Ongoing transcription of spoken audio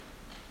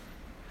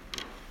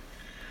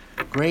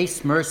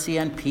Grace, mercy,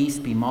 and peace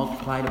be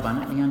multiplied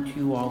abundantly unto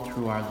you all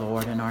through our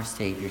Lord and our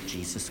Savior,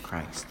 Jesus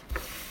Christ.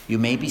 You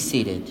may be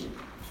seated.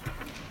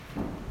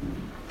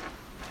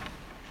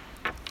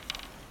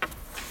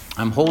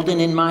 I'm holding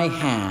in my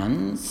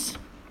hands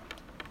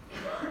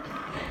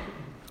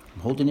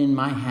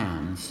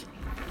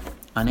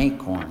an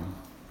acorn.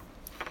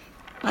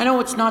 I know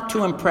it's not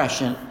too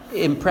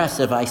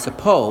impressive, I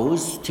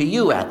suppose, to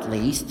you at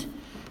least.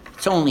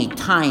 It's only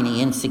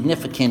tiny,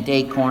 insignificant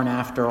acorn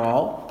after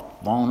all,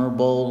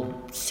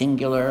 vulnerable,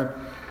 singular.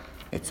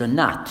 It's a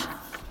nut.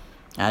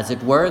 As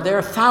it were, there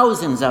are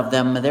thousands of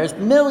them. There's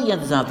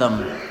millions of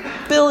them,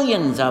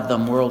 billions of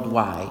them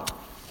worldwide.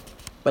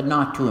 But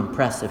not too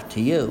impressive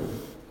to you.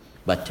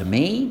 But to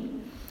me,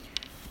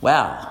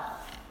 well,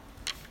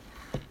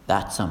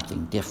 that's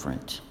something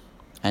different.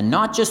 And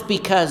not just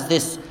because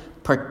this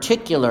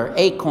particular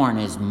acorn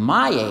is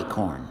my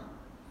acorn.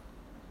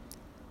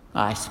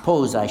 I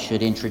suppose I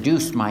should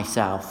introduce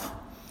myself.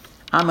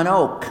 I'm an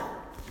oak.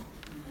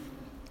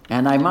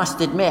 And I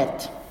must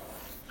admit,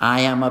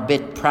 I am a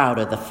bit proud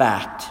of the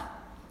fact,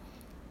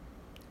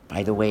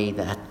 by the way,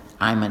 that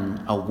I'm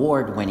an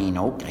award-winning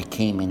oak. I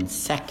came in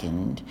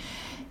second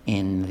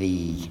in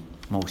the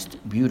most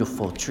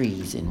beautiful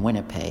trees in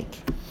Winnipeg.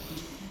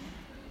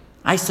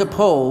 I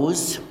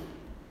suppose,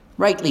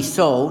 rightly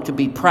so, to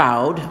be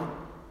proud,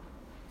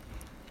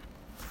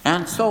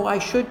 and so I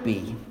should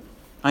be.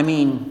 I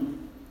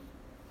mean,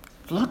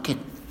 look at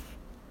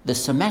the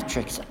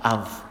symmetrics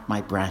of my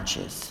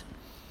branches.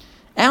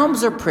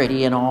 Elms are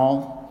pretty and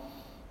all,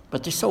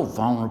 but they're so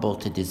vulnerable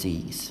to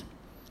disease.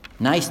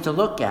 Nice to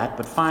look at,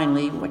 but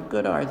finally, what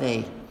good are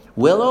they?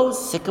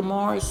 Willows,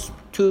 sycamores,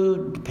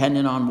 too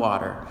dependent on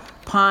water.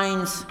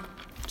 Pines,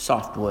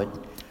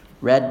 softwood.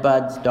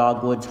 Redbuds,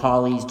 dogwoods,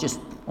 hollies, just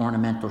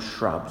ornamental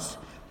shrubs.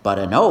 But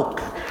an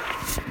oak,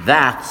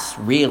 that's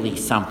really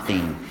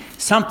something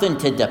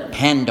to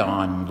depend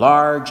on.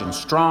 Large and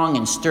strong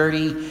and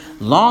sturdy,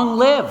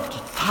 long-lived,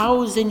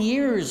 1,000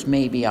 years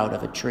maybe out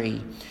of a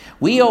tree.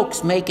 We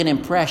oaks make an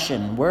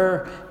impression.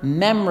 We're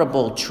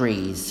memorable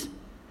trees,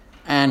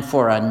 and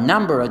for a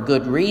number of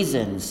good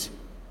reasons.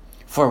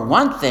 For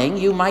one thing,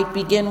 you might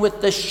begin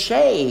with the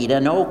shade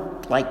an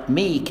oak like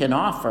me can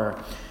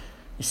offer,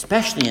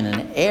 especially in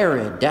an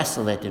arid,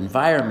 desolate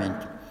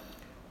environment.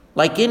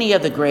 Like any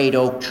of the great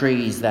oak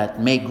trees that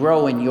may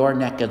grow in your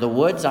neck of the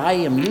woods, I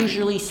am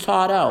usually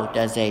sought out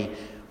as a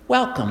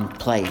welcome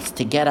place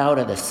to get out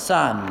of the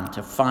sun,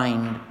 to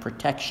find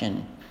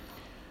protection.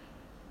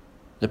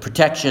 The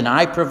protection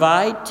I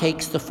provide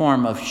takes the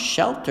form of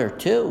shelter,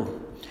 too.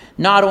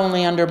 Not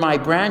only under my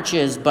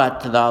branches,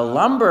 but the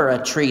lumber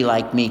a tree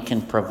like me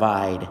can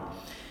provide.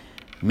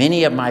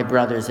 Many of my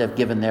brothers have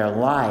given their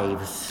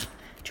lives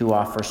to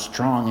offer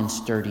strong and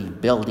sturdy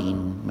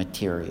building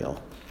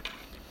material.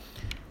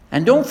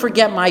 And don't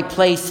forget my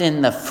place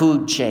in the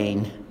food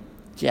chain.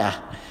 Yeah,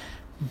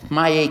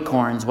 my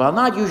acorns, while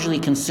not usually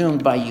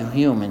consumed by you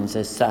humans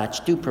as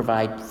such, do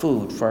provide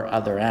food for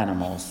other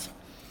animals.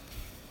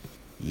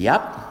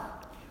 Yep,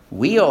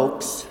 we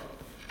oaks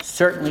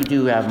certainly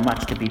do have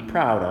much to be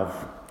proud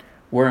of.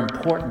 We're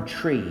important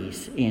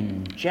trees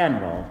in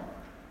general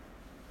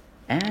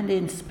and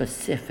in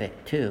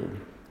specific too.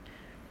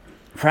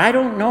 For I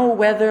don't know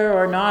whether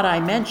or not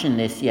I mentioned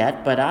this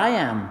yet, but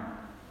I'm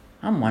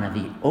one of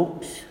the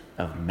oaks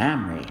of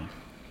Mamre.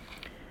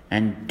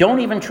 And don't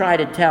even try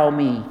to tell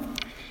me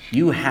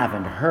you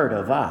haven't heard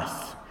of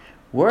us.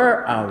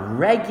 We're a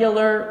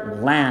regular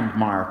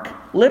landmark,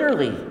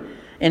 literally.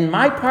 In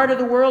my part of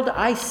the world,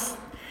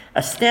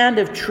 a stand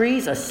of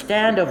trees, a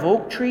stand of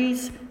oak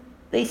trees,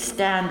 they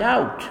stand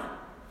out,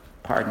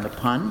 pardon the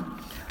pun,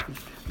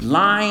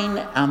 lying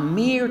a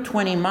mere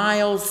 20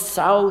 miles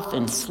south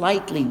and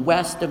slightly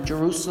west of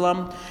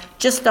Jerusalem,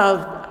 just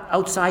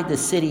outside the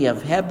city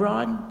of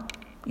Hebron.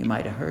 You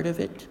might have heard of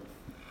it.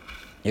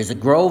 There's a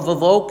grove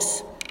of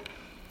oaks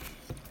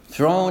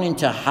thrown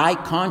into high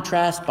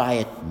contrast by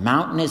its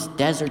mountainous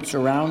desert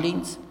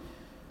surroundings.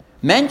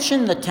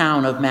 Mention the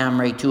town of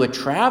Mamre to a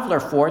traveler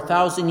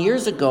 4,000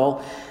 years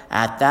ago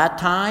at that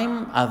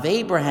time of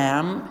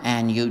Abraham,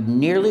 and you'd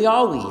nearly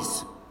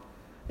always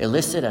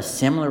elicit a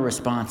similar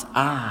response.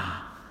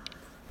 Ah,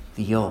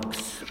 the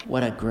oaks,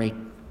 what a great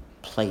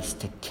place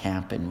to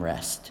camp and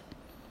rest.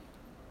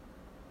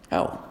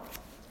 Oh,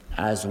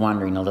 I was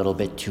wondering a little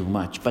bit too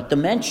much, but the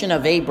mention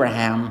of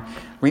Abraham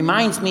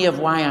reminds me of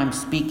why I'm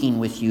speaking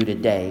with you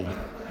today.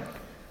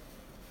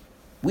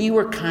 We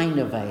were kind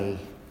of a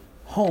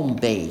home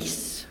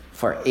base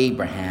for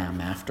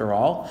Abraham, after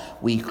all,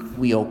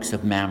 we oaks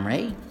of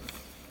Mamre.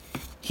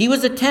 He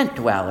was a tent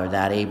dweller,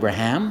 that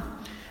Abraham,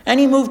 and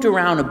he moved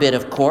around a bit,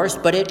 of course,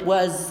 but it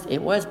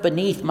was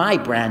beneath my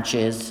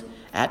branches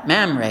at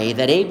Mamre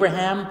that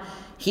Abraham,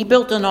 he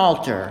built an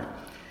altar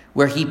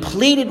where he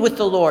pleaded with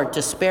the Lord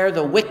to spare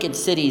the wicked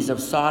cities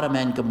of Sodom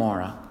and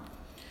Gomorrah.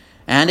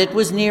 And it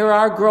was near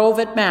our grove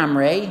at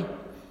Mamre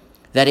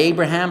that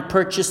Abraham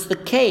purchased the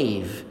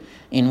cave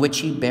in which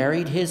he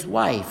buried his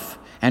wife,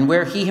 and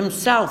where he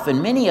himself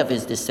and many of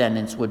his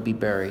descendants would be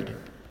buried.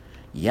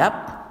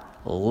 Yep,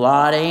 A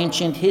lot of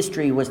ancient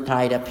history was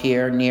tied up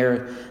here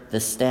near the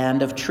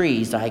stand of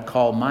trees I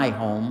call my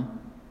home.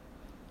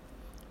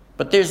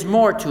 But there's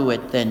more to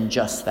it than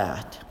just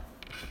that,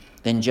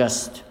 than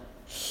just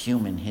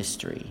human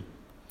history.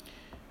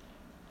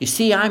 You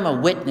see, I'm a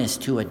witness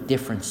to a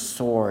different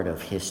sort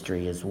of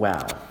history as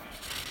well.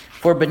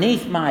 For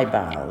beneath my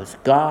boughs,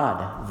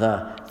 God,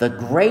 the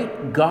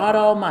great God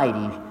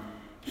Almighty,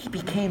 he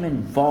became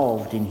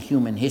involved in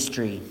human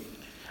history.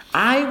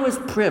 I was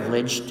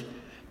privileged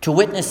to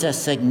witness a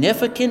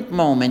significant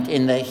moment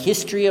in the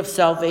history of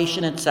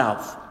salvation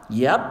itself.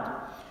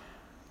 Yep,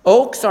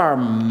 oaks are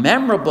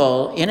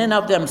memorable in and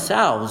of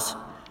themselves.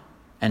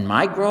 And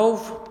my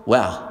grove,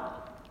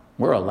 well,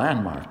 we're a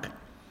landmark.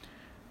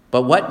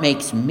 But what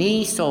makes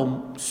me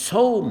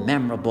so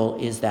memorable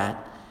is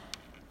that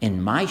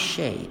in my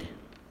shade,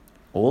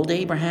 old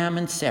Abraham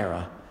and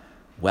Sarah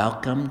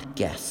welcomed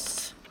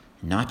guests,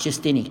 not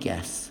just any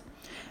guests.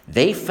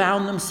 They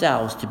found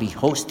themselves to be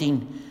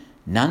hosting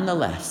none the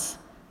less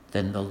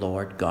than the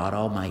Lord God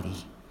Almighty,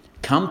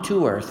 come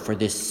to earth for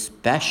this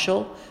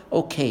special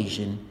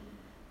occasion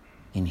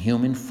in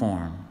human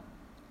form.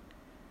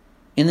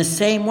 In the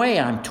same way,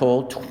 I'm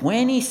told,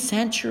 20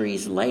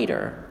 centuries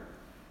later,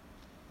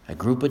 a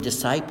group of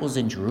disciples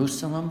in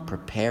Jerusalem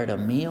prepared a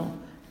meal.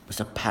 It was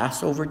a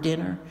Passover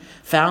dinner,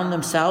 found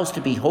themselves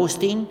to be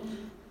hosting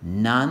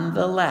none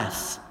the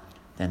less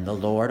than the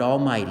Lord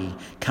Almighty,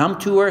 come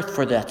to earth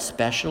for that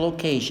special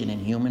occasion in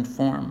human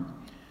form.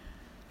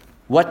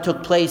 What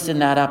took place in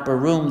that upper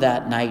room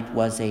that night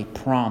was a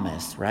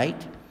promise,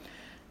 right?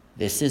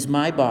 This is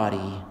my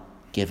body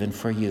given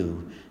for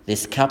you.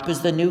 This cup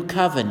is the new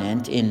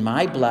covenant in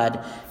my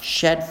blood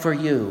shed for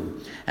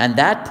you. And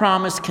that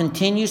promise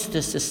continues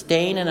to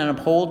sustain and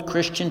uphold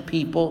Christian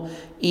people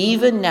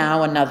even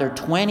now, another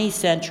 20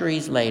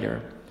 centuries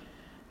later.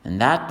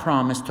 And that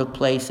promise took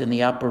place in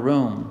the upper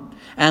room.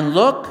 And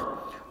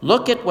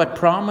look at what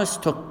promise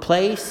took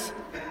place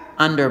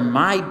under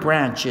my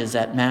branches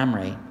at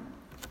Mamre.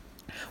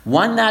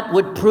 One that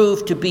would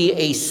prove to be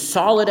as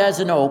solid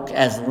as an oak,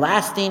 as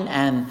lasting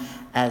and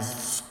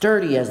as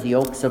sturdy as the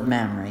oaks of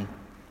Mamre,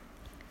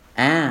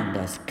 and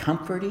as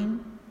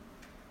comforting,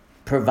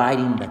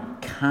 providing the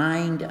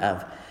kind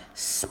of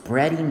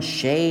spreading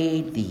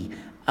shade, the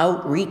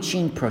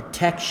outreaching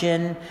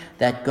protection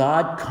that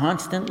God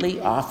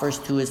constantly offers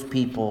to his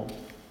people.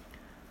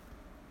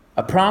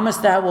 A promise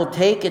that will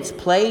take its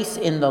place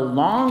in the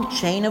long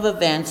chain of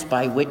events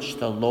by which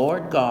the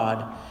Lord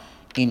God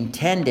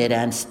intended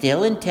and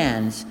still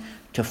intends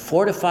to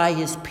fortify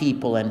his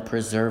people and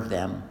preserve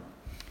them.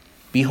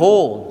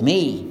 Behold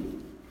me,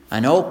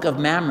 an oak of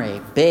Mamre,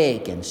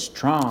 big and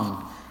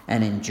strong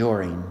and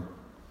enduring.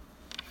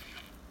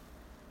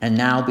 And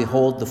now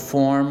behold the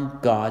form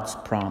God's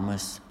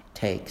promise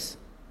takes.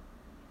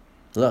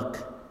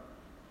 Look,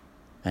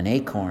 an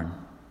acorn.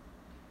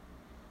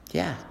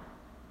 Yeah,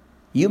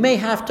 you may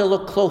have to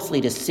look closely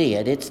to see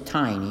it. It's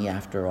tiny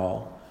after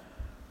all.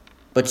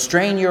 But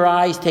strain your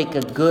eyes, take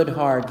a good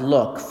hard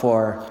look,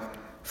 for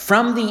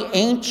from the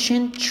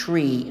ancient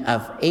tree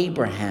of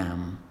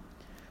Abraham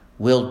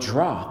will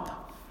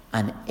drop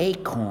an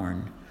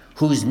acorn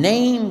whose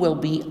name will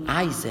be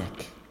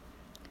Isaac.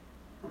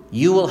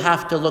 You will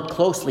have to look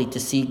closely to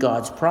see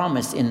God's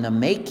promise in the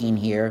making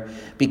here,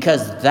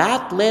 because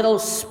that little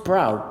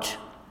sprout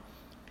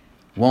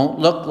won't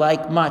look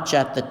like much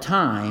at the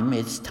time.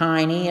 It's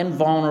tiny and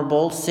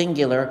vulnerable,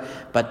 singular,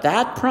 but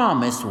that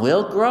promise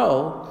will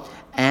grow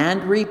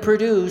and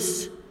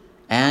reproduce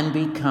and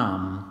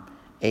become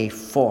a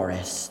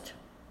forest.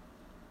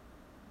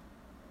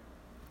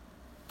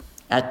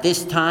 At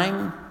this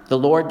time, the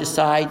Lord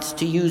decides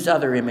to use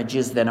other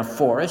images than a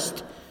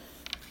forest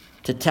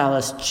to tell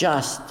us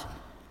just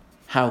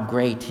how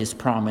great his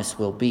promise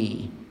will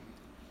be.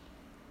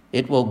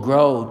 It will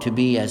grow to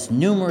be as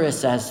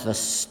numerous as the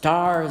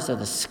stars of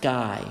the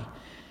sky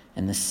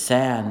and the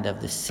sand of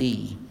the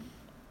sea.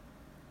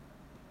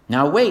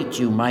 Now wait,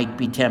 you might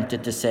be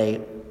tempted to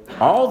say,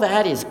 all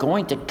that is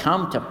going to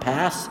come to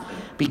pass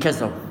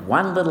because of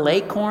one little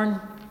acorn?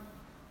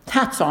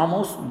 That's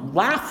almost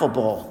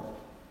laughable.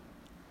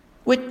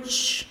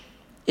 Which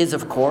is,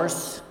 of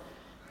course,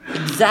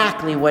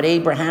 exactly what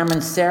Abraham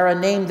and Sarah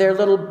named their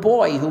little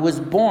boy who was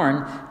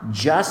born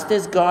just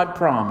as God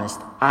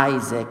promised,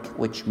 Isaac,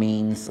 which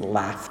means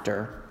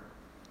laughter.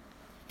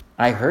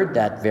 I heard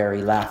that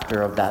very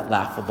laughter of that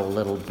laughable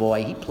little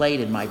boy. He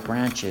played in my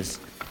branches.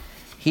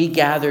 He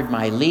gathered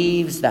my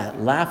leaves.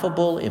 That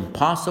laughable,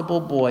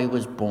 impossible boy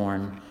was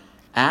born,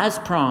 as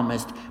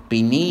promised,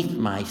 beneath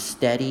my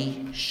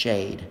steady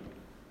shade.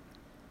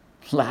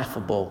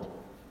 Laughable,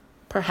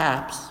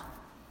 perhaps,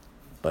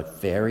 but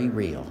very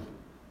real.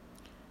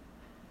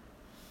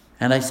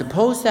 And I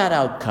suppose that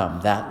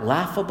outcome, that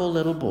laughable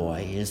little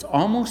boy, is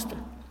almost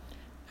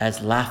as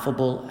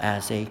laughable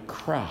as a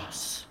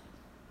cross.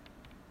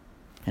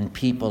 And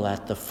people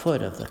at the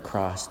foot of the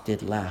cross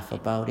did laugh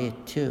about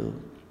it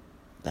too.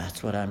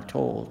 That's what I'm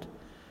told.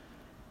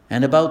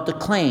 And about the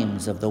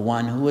claims of the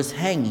one who was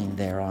hanging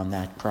there on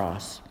that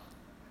cross.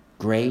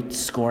 great,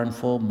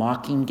 scornful,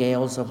 mocking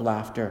gales of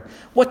laughter.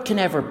 What can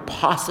ever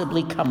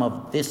possibly come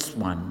of this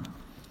one?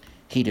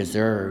 He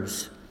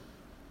deserves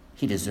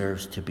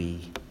to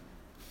be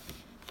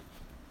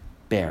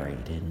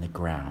buried in the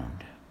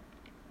ground.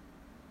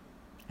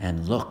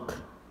 And look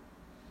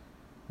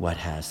what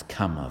has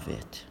come of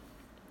it.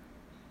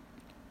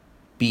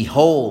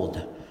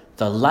 Behold,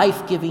 the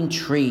life-giving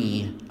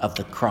tree of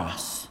the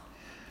cross,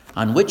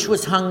 on which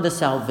was hung the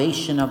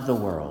salvation of the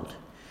world.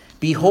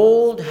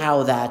 Behold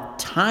how that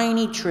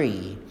tiny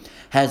tree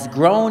has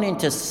grown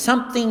into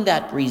something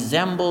that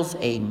resembles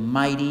a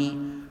mighty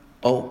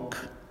oak,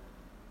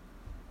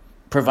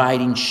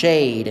 providing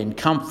shade and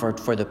comfort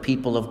for the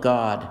people of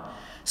God,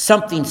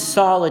 something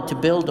solid to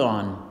build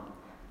on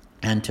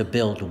and to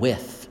build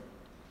with.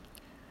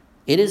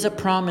 It is a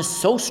promise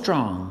so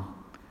strong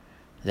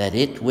that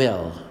it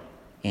will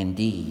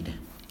indeed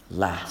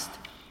last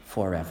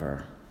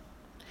forever.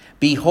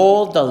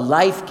 Behold the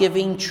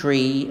life-giving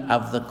tree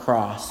of the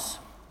cross.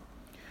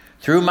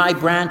 Through my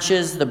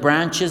branches, the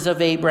branches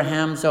of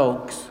Abraham's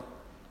oaks,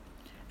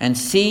 and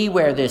see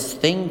where this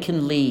thing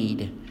can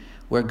lead,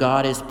 where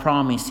God is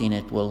promising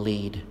it will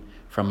lead.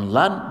 From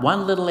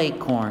one little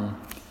acorn,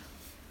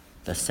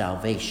 the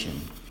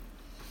salvation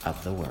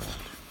of the world.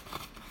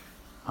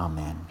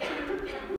 Amen.